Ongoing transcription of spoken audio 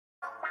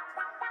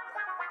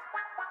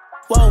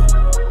Whoa,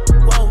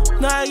 whoa.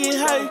 Now I get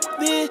hurt,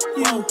 then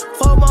you.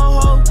 Fuck my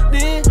hoe,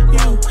 then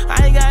you.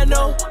 I ain't got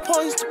no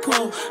points to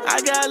prove. I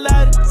got a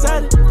lot of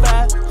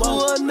certified who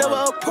will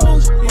never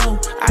approach you.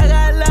 I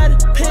got a lot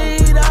of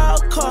paid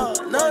out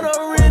cars, no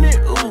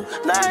rented, ooh.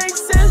 9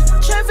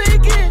 cents, traffic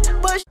again,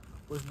 but.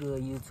 What's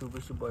good, YouTube?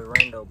 It's your boy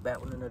Rando back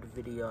with another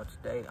video.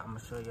 Today I'm gonna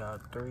show y'all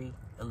 3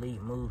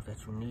 elite moves that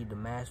you need to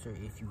master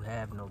if you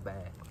have no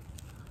bag.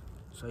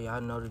 So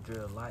y'all know the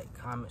drill. Like,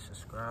 comment,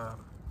 subscribe.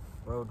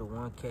 Road to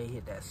 1K,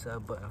 hit that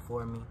sub button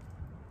for me.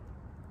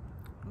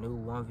 New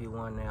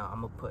 1v1 now.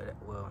 I'm gonna put it,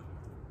 well,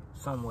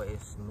 somewhat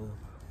it's new,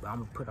 but I'm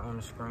gonna put it on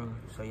the screen,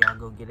 so y'all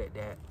go get at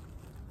that.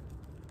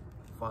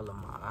 Follow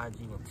my IG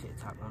and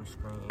TikTok on the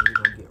screen, and we're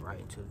gonna get right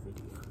into the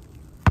video.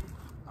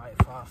 Alright,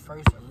 for our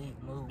first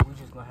elite move, we're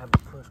just gonna have a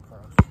push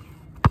cross.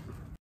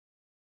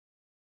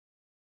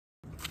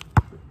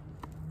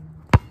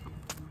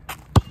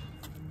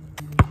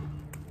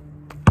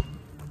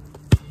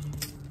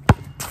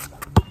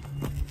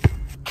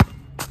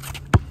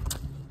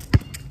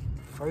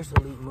 First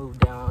elite move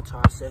down to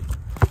our second.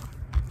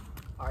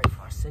 Alright,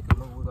 for our second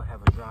move, we're gonna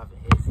have a drive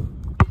and heavy.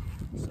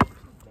 So,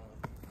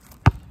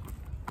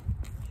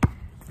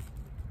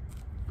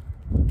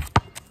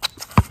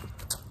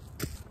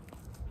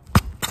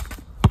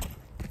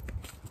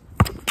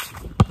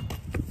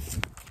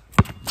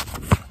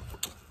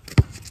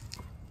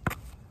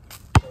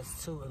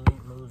 that's 2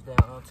 elite moves down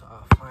onto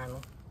our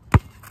final.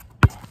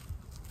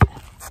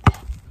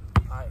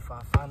 Alright, for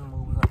our final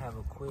move, we're gonna have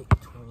a quick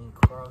tween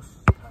cross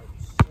type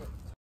shit.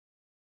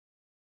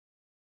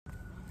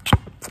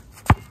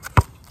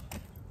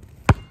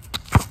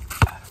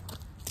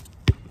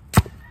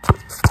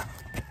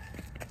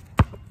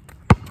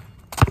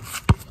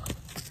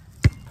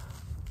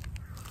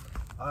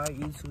 Alright,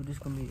 YouTube, this is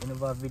gonna be the end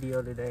of our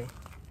video today.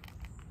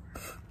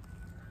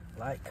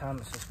 Like,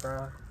 comment,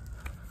 subscribe.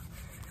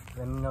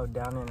 Let me know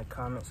down in the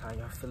comments how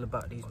y'all feel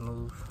about these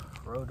moves.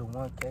 Road to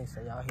 1K,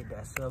 so y'all hit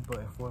that sub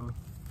button for me.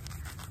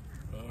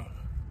 And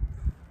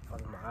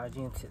follow my IG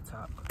and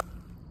TikTok.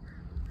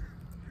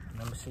 And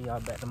I'm gonna see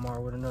y'all back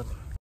tomorrow with another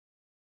one.